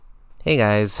Hey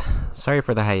guys, sorry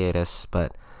for the hiatus,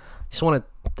 but just want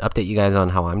to update you guys on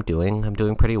how I'm doing. I'm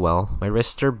doing pretty well. My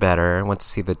wrists are better. I went to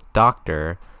see the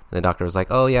doctor, and the doctor was like,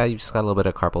 oh yeah, you just got a little bit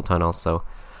of carpal tunnel. So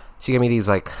she gave me these,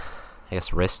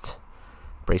 wrist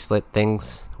bracelet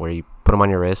things where you put them on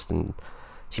your wrist, and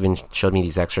she even showed me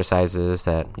these exercises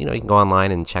that, you can go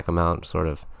online and check them out and sort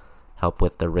of help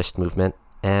with the wrist movement,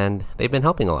 and they've been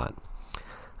helping a lot.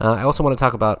 I also want to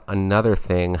talk about another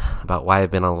thing about why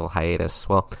I've been on a little hiatus.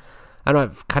 Well, I don't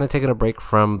know, I've kind of taken a break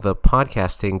from the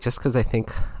podcasting just because I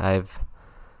think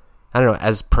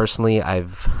as personally, I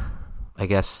have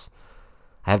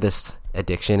this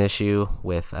addiction issue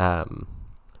with a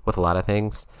lot of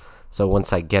things. So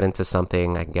once I get into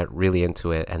something, I can get really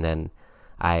into it, and then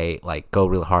I go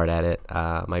real hard at it.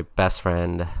 My best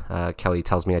friend, Kelly,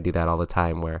 tells me I do that all the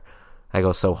time, where I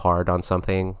go so hard on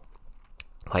something.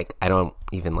 I don't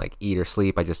even eat or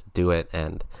sleep. I just do it,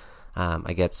 and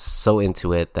I get so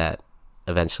into it that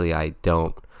eventually I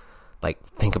don't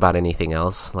think about anything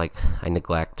else. I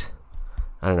neglect,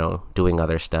 doing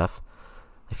other stuff.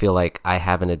 I feel like I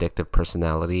have an addictive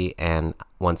personality, and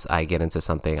once I get into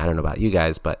something, I don't know about you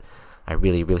guys, but I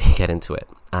really, really get into it.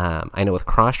 I know with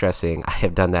cross-dressing, I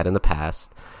have done that in the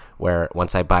past, where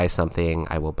once I buy something,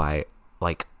 I will buy,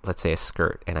 let's say a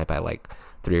skirt, and I buy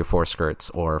 3 or 4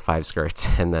 skirts or 5 skirts,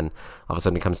 and then all of a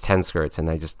sudden it becomes 10 skirts, and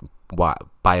I just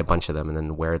buy a bunch of them and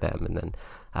then wear them, and then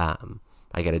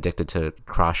I get addicted to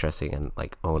cross-dressing and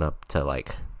own up to I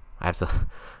have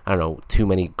to, too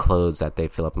many clothes that they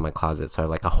fill up in my closet, so I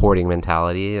have a hoarding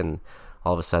mentality, and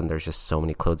all of a sudden there's just so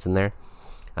many clothes in there.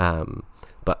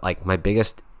 But my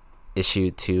biggest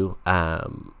issue too,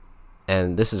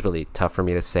 and this is really tough for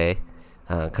me to say,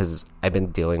 because I've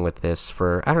been dealing with this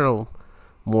for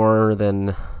more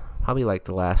than probably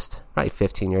the last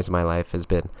 15 years of my life, has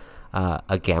been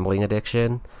a gambling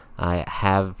addiction. I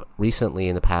have recently,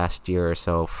 in the past year or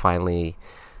so, finally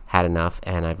had enough,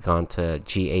 and I've gone to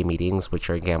GA meetings, which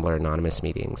are Gambler Anonymous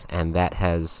meetings, and that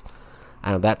has,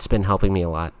 that's been helping me a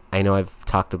lot. I know I've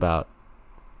talked about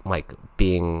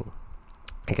being,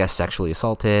 sexually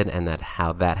assaulted, and that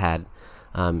how that had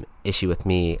issue with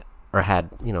me, or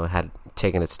had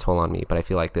taken its toll on me, but I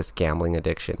feel like this gambling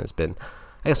addiction has been,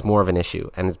 more of an issue,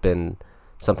 and it's been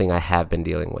something I have been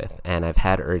dealing with, and I've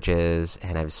had urges,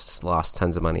 and I've lost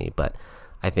tons of money, but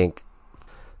I think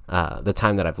the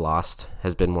time that I've lost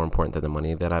has been more important than the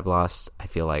money that I've lost. I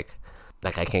feel like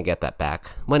I can't get that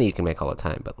back. Money you can make all the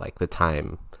time, but the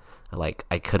time,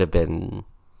 I could have been,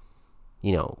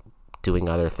 doing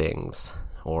other things,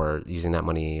 or using that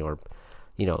money, or,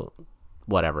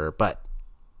 whatever, but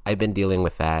I've been dealing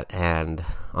with that, and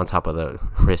on top of the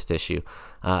wrist issue,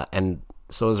 and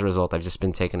so as a result, I've just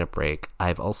been taking a break.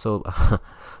 I've also,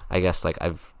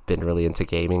 I've been really into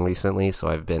gaming recently, so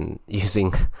I've been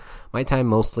using my time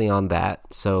mostly on that.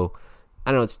 So,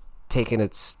 I don't know, it's taken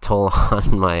its toll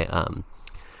on my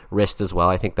wrist as well.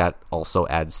 I think that also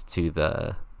adds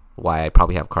to why I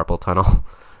probably have carpal tunnel,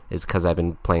 is because I've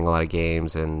been playing a lot of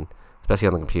games, and especially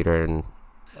on the computer, and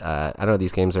I don't know,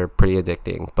 these games are pretty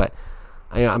addicting, but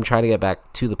I'm trying to get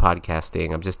back to the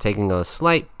podcasting. I'm just taking a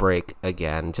slight break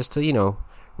again, just to,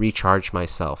 recharge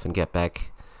myself and get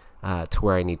back to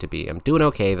where I need to be. I'm doing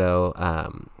okay, though.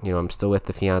 I'm still with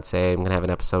the fiance. I'm going to have an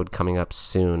episode coming up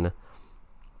soon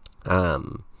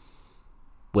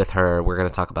with her. We're going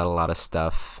to talk about a lot of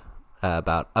stuff,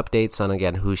 about updates on,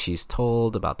 again, who she's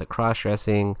told, about the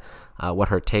cross-dressing, what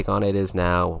her take on it is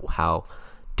now, how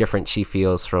different she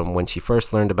feels from when she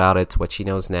first learned about it to what she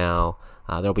knows now.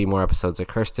 There'll be more episodes of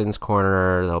Kirsten's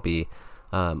Corner. There'll be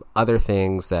other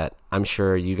things that I'm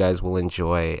sure you guys will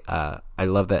enjoy. I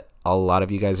love that a lot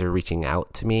of you guys are reaching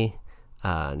out to me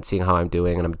and seeing how I'm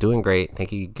doing, and I'm doing great.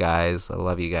 Thank you guys. I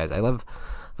love you guys. I love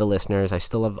the listeners. I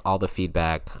still love all the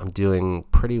feedback. I'm doing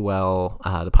pretty well.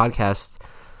 The podcast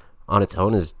on its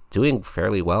own is doing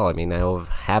fairly well. I mean, I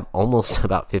have almost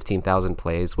about 15,000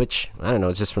 plays, which, I don't know,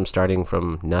 it's just from starting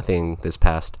from nothing this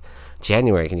past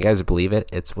January. Can you guys believe it?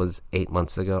 It was 9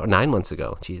 months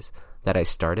ago, that I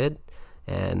started,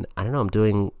 and I don't know, I'm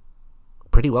doing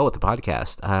pretty well with the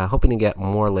podcast. Hoping to get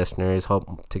more listeners,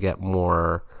 hope to get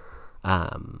more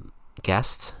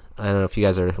guests. I don't know if you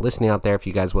guys are listening out there, if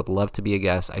you guys would love to be a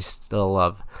guest. I still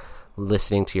love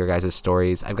listening to your guys'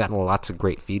 stories. I've gotten lots of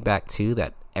great feedback too,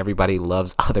 that everybody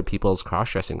loves other people's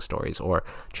cross-dressing stories or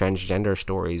transgender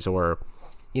stories, or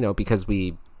because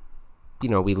we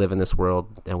live in this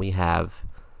world, and we have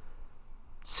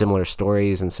similar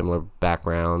stories and similar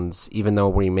backgrounds. Even though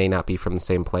we may not be from the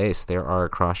same place, there are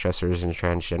cross-dressers and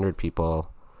transgendered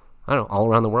people, all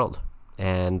around the world.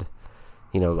 And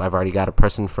I've already got a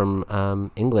person from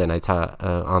England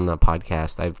on the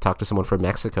podcast. I've talked to someone from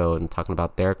Mexico and talking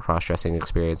about their cross-dressing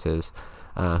experiences,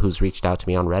 who's reached out to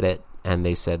me on Reddit, and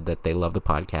they said that they love the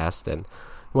podcast, and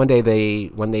one day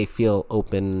when they feel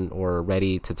open or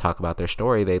ready to talk about their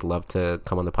story, they'd love to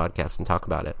come on the podcast and talk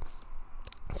about it.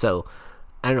 So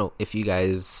I don't know if you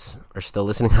guys are still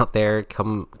listening out there.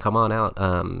 Come on out.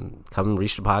 Come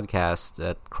reach the podcast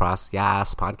at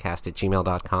YAAS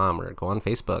podcast@gmail.com, or go on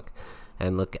Facebook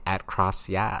and look at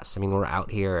YAAS. I mean, we're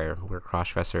out here. We're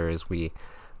cross-dressers. We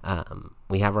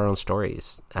have our own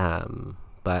stories.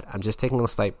 But I'm just taking a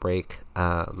slight break.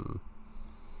 I'm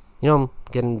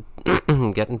getting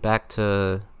back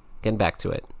to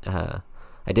it. I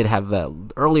did have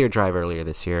the earlier drive earlier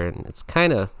this year, and it's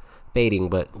kind of fading,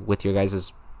 but with your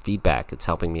guys' feedback, it's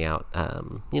helping me out.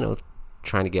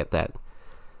 Trying to get that,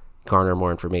 garner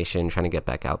more information, trying to get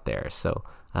back out there. So,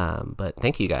 but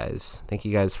thank you guys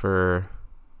for,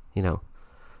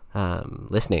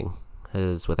 listening,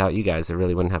 because without you guys, I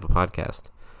really wouldn't have a podcast.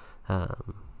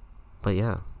 But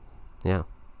yeah,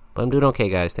 but I'm doing okay,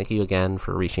 guys. Thank you again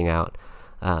for reaching out.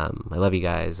 I love you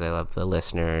guys. I love the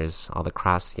listeners, all the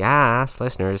YAAS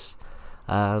listeners.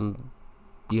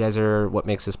 You guys are what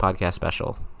makes this podcast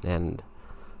special, and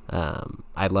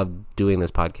I love doing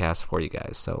this podcast for you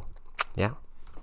guys. So, yeah.